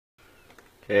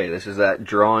Okay, this is that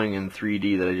drawing in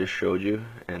 3D that I just showed you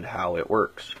and how it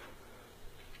works.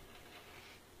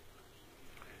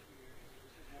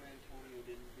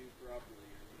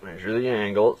 Measure the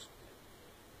angles.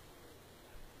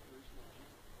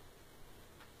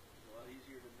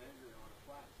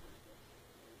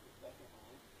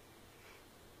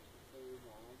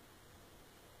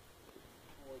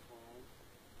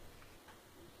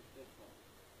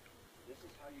 This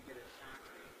is how you get it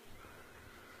activated.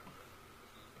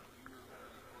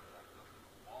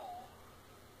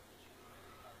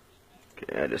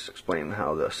 Okay, I just explained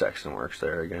how the sextant works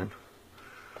there again.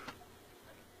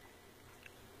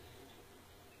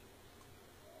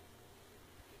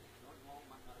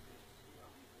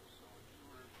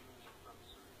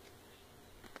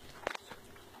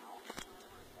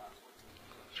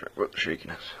 Sorry about the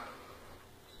shakiness.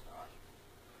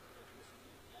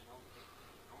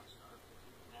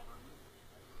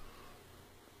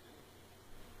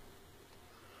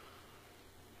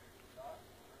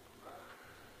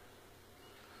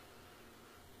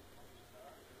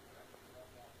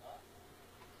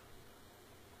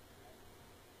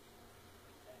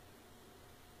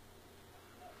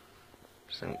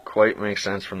 Doesn't quite make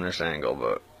sense from this angle,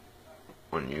 but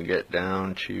when you get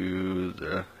down to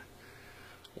the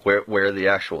where the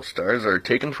actual stars are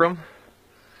taken from,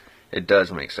 it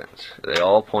does make sense. They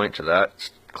all point to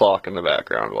that clock in the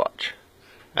background. Watch.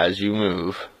 As you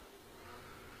move,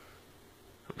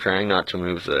 I'm trying not to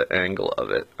move the angle of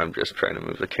it, I'm just trying to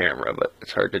move the camera, but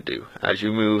it's hard to do. As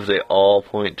you move, they all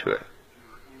point to it.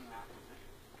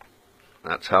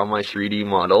 That's how my 3D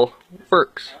model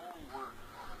works.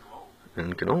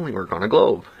 And can only work on a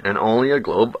globe, and only a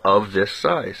globe of this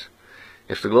size.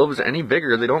 If the globe is any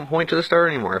bigger, they don't point to the star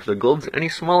anymore. If the globe's any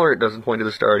smaller, it doesn't point to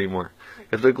the star anymore.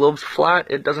 If the globe's flat,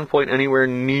 it doesn't point anywhere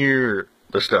near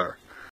the star.